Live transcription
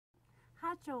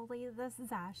Hi Julie, this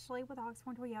is Ashley with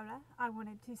Oxmoor Toyota. I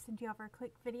wanted to send you over a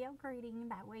quick video greeting,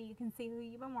 that way you can see who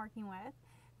you've been working with.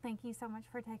 Thank you so much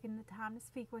for taking the time to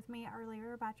speak with me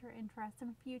earlier about your interest in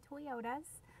a few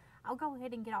Toyotas. I'll go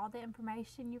ahead and get all the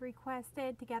information you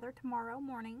requested together tomorrow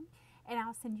morning, and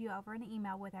I'll send you over an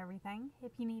email with everything.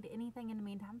 If you need anything in the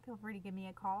meantime, feel free to give me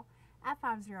a call at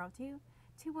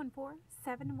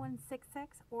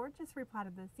 502-214-7166 or just reply to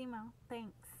this email.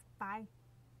 Thanks. Bye.